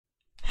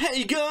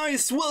Hey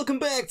guys, welcome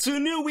back to a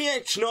new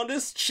reaction on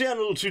this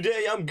channel.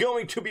 Today I'm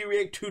going to be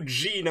react to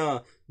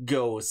Gina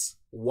Goes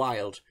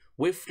Wild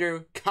with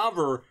their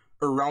cover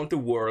Around the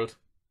World.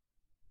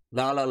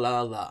 La la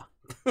la la.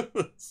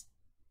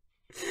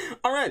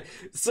 Alright,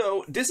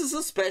 so this is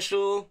a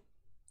special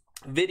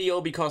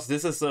video because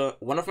this is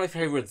one of my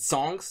favorite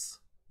songs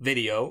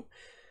video.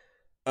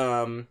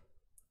 But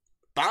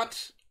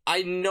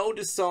I know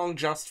this song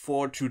just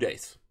for 2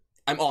 days.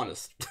 I'm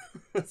honest.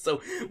 So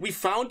we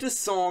found this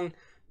song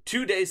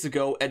 2 days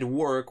ago at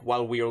work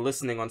while we were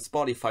listening on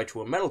Spotify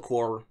to a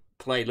metalcore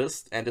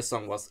playlist, and this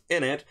song was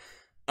in it.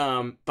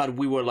 But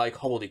we were like,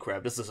 holy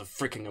crap, this is a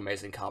freaking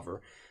amazing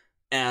cover.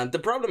 And the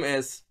problem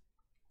is,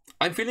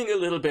 I'm feeling a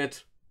little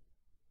bit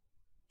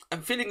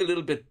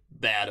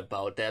bad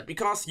about that,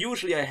 because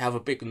usually I have a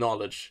big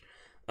knowledge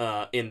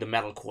in the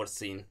metalcore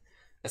scene,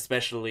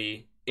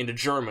 especially in the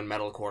German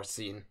metalcore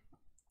scene.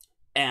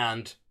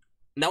 And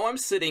now I'm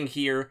sitting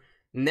here,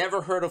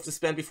 never heard of this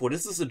band before.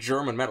 This is a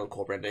German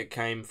metalcore band. They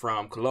came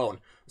from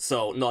Cologne,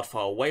 so not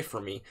far away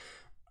from me.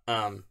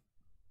 And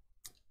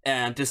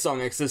this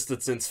song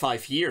existed since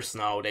 5 years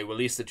now. They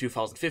released it in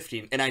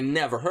 2015, and I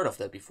never heard of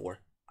that before.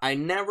 I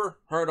never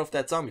heard of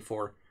that song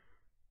before.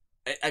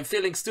 I'm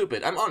feeling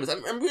stupid. I'm honest.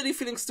 I'm really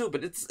feeling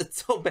stupid. It's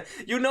so bad.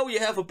 You know, you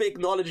have a big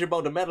knowledge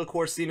about the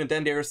metalcore scene, and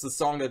then there's a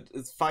song that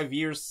is 5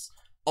 years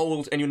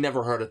old, and you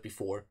never heard it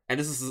before.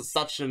 And this is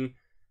such a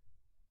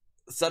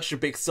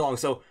big song.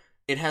 So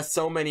it has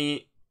so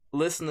many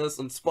listeners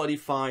on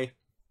Spotify,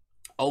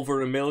 over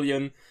 1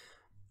 million.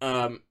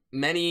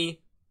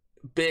 Many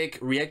big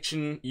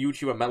reaction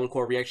YouTuber,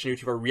 metalcore reaction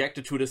YouTuber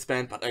reacted to this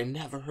band, but I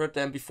never heard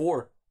them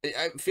before.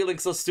 I'm feeling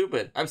so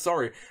stupid. I'm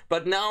sorry.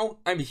 But now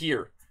I'm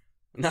here.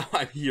 Now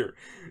I'm here.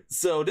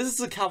 So this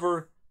is a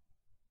cover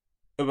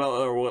about,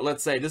 or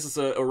let's say this is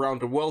a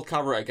Around the World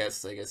cover. I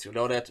guess you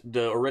know that.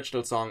 The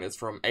original song is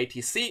from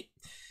ATC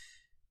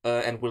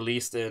and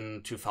released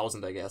in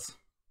 2000, I guess.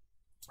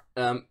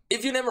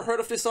 If you never heard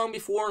of this song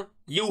before,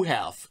 you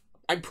have.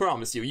 I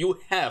promise you, you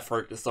have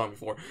heard this song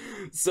before.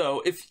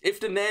 So if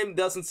the name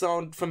doesn't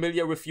sound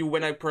familiar with you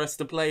when I press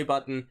the play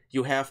button,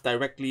 you have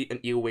directly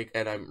an earwig,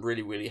 and I'm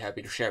really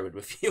happy to share it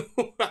with you.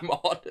 I'm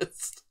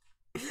honest.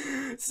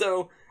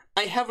 So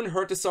I haven't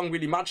heard this song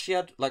really much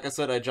yet. Like I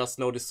said, I just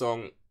know this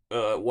song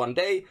 1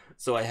 day,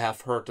 so I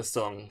have heard the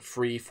song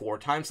 3-4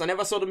 times. I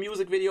never saw the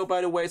music video,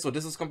 by the way, so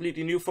this is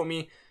completely new for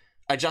me.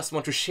 I just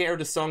want to share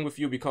the song with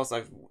you because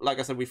like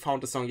I said, we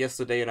found the song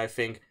yesterday, and I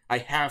think I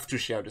have to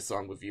share the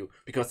song with you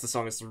because the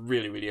song is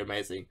really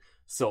amazing.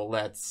 So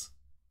let's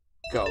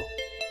go.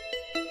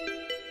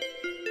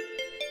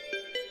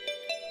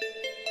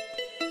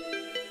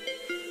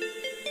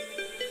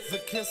 The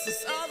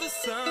kisses of the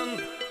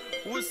sun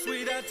were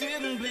sweet, I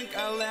didn't blink,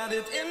 I let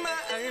it in my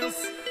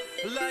eyes.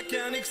 Like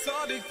an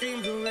exotic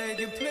dream, the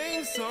lady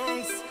playing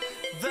songs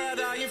that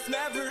I've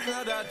never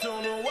heard, I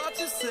don't know what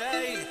to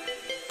say.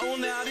 Oh,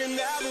 not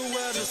another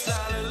word, just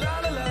la la la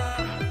la la.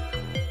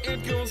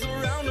 It goes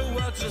around the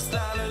world, just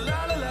la la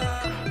la la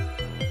la.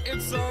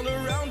 It's all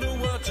around the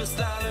world, just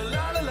la la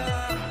la la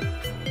la.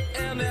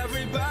 And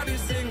everybody's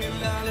singing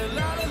la la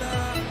la la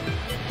la.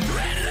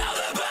 And all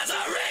the birds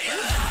are ringing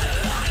la la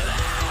la la la.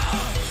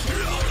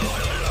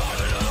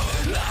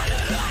 La la la la la la. La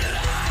la la la la.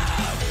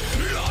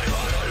 La la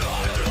la la la.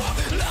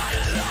 La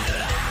la la la.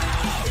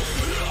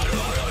 La la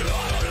la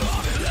la la.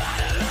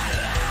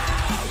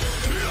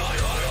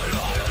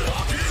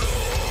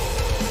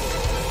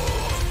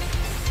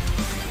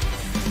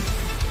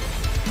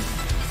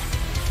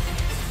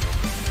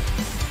 la la la la.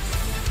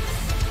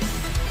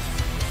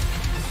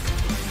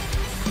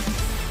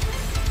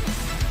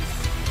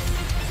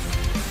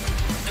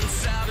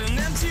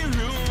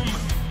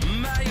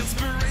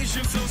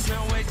 Feels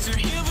no way to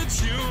hear the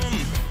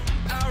tune.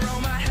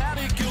 Around my head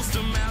it goes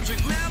the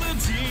magic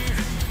melody.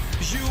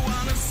 You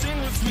wanna sing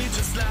with me,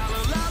 just la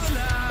la la la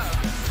la.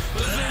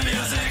 The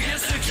music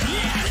is the key.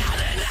 Now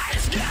the night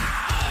is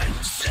gone.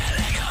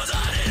 Sailing goes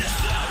on and on.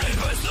 Slowly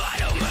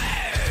beside me.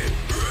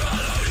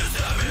 Rather just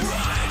let me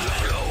right.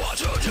 Don't know what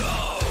to do.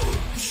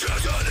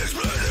 Just can't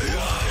explain it.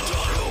 I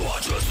don't know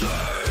what to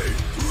say.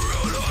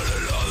 La la la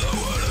la la la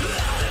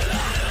la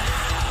la.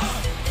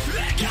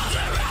 It goes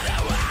around the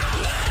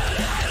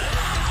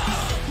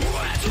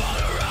world. It's all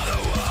around the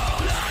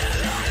world. La,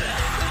 la, la.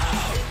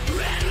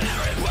 And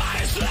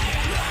everybody's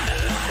singing. La, la,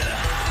 la.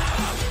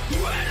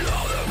 And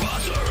all the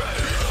bus are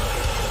ready.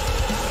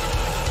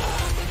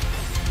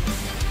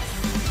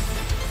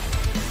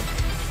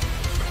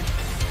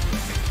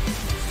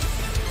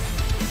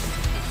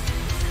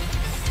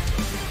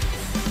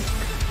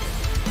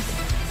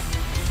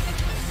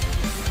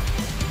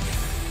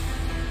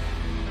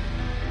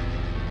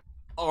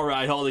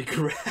 Alright, holy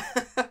crap.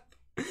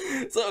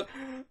 So,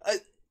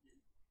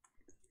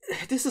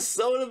 this is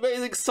so an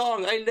amazing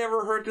song. I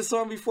never heard this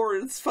song before.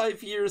 It's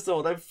 5 years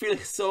old. I'm feeling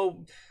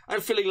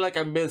like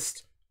I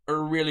missed a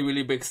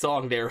really big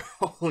song there.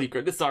 Holy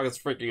crap, this song is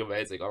freaking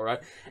amazing, alright?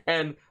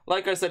 And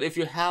like I said, if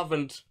you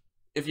haven't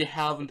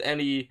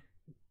any,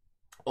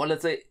 or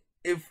let's say,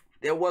 if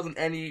there wasn't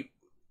any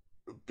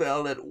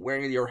ballad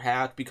wearing your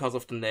hat because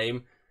of the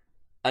name.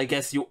 I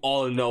guess you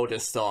all know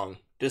this song.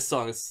 This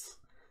song is...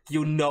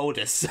 You know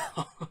this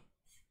song.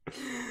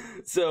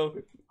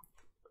 So,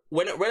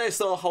 when I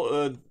saw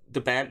how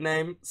the band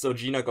name, so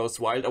Gina Goes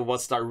Wild, I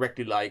was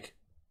directly like,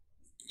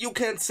 you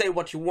can't say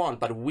what you want,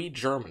 but we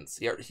Germans,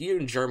 here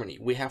in Germany,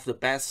 we have the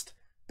best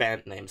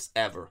band names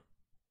ever.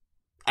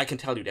 I can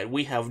tell you that.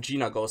 We have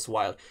Gina Goes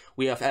Wild,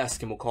 we have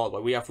Eskimo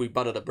Callboy, we have We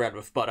Butter the Bread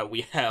with Butter,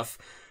 we have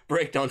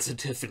Breakdowns and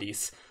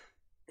Tiffany's.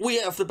 We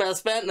have the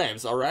best band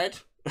names,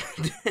 alright?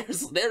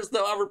 there's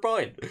no other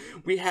point.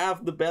 We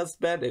have the best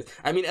band names.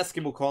 I mean,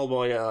 Eskimo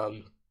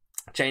Callboy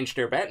changed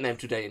their band name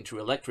today into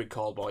Electric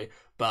Callboy,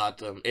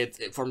 but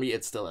for me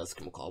it's still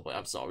Eskimo Callboy.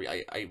 I'm sorry,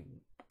 I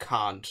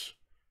can't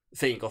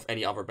think of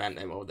any other band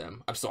name over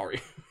them. I'm sorry.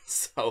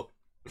 So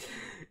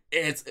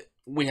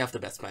we have the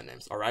best band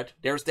names, alright?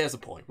 There's a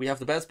point. We have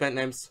the best band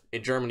names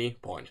in Germany,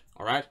 point.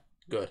 Alright?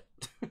 Good.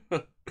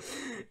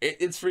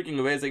 It's freaking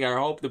amazing. I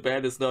hope the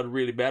band is not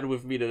really bad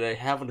with me, that I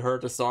haven't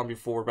heard the song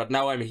before, but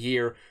now I'm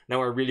here.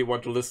 Now I really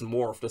want to listen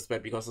more of this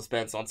band, because this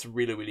band sounds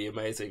really, really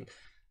amazing.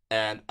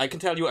 And I can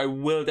tell you, I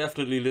will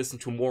definitely listen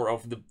to more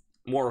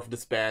of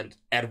this band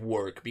at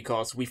work,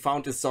 because we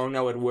found this song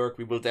now at work.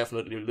 We will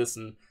definitely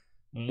listen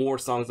more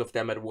songs of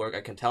them at work,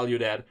 I can tell you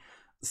that.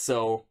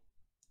 So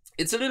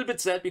it's a little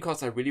bit sad,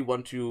 because I really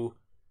want to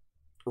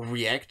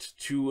react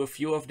to a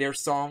few of their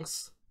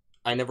songs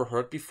I never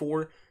heard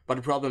before, but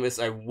the problem is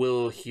I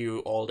will hear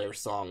all their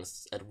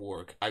songs at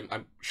work.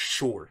 I'm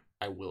sure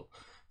I will.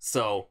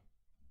 So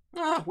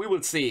we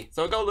will see.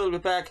 So go a little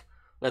bit back.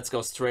 Let's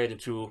go straight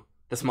into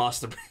this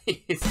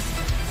masterpiece.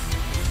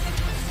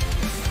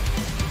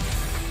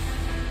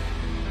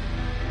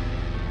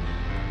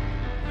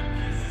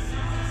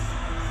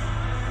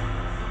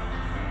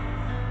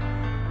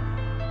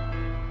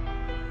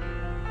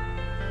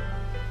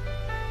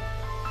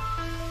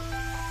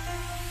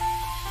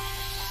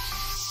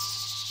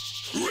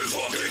 We're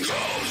fucking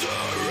closer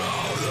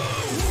around the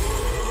world.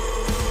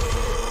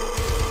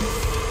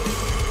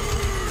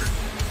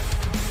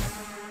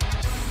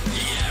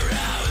 Yeah,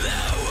 around the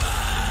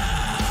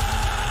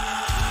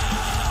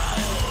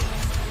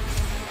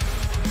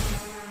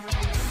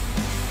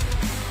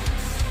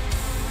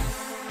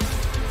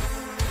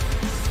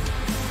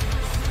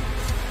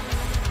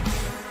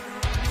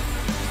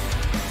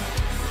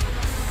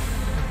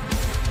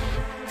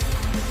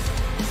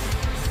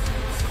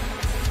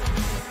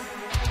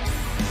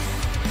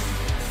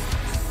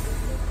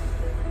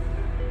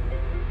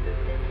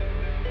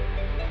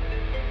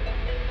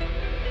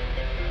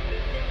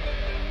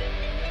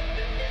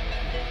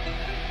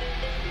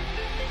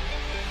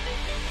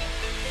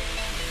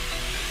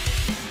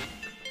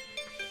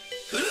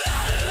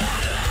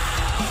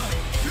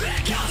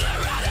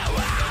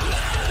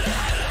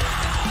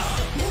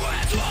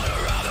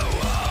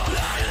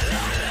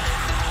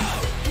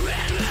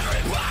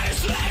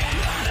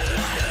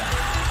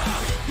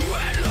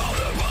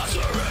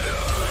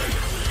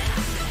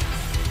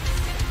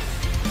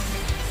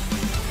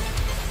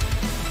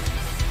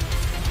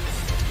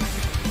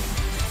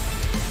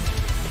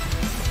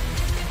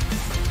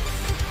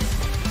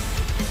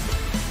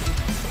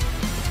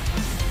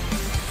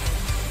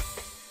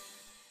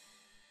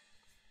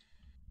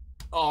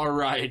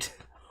Alright.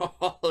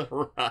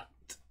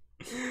 Alright.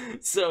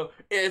 So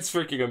it's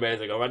freaking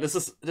amazing, alright? This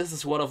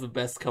is one of the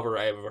best cover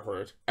I ever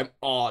heard. I'm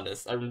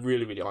honest. I'm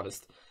really, really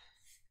honest.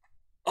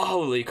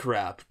 Holy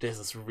crap. This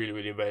is really,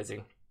 really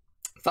amazing.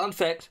 Fun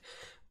fact,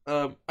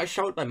 I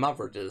showed my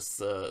mother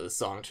this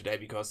song today,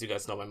 because you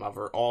guys know my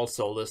mother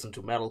also listened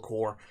to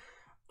metalcore.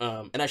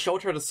 And I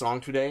showed her the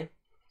song today,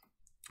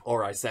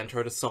 or I sent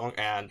her the song,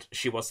 and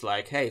she was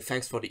like, hey,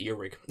 thanks for the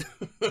earwig.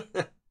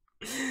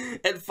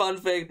 And fun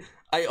fact,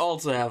 I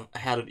also have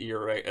had an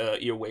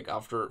earwig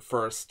after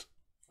first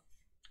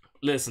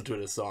listen to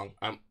this song.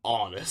 I'm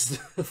honest.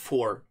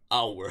 For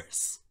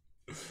hours.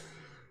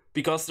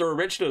 Because the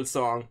original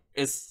song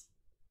is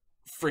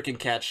freaking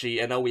catchy,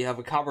 and now we have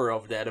a cover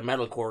of that, a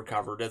metalcore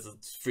cover that's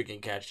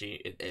freaking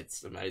catchy.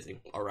 It's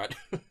amazing. Alright.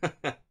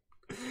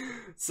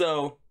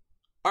 So,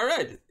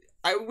 alright.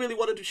 I really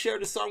wanted to share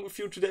this song with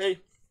you today.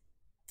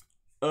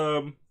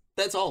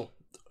 That's all.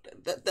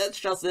 That's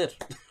just it.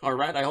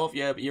 Alright, I hope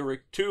you have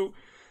earwig too.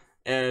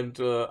 And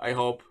I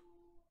hope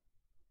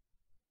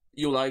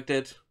you liked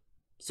it.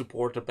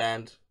 Support the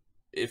band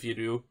if you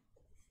do.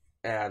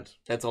 And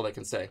that's all I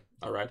can say.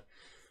 Alright?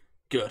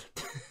 Good.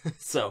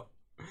 So,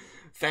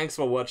 thanks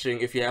for watching.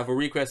 If you have a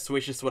request,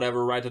 wishes,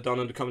 whatever, write it down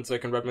in the comments so I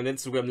can write my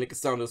Instagram. Link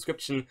is down in the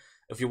description.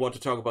 If you want to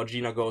talk about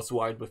Gina Goes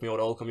Wild with me or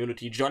the whole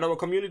community, join our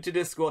community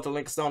Discord. The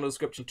link is down in the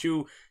description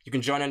too. You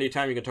can join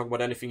anytime. You can talk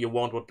about anything you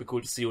want. Would be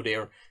cool to see you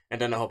there.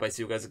 And then I hope I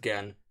see you guys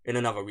again in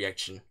another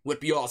reaction. Would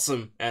be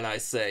awesome. And I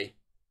say,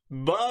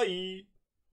 bye!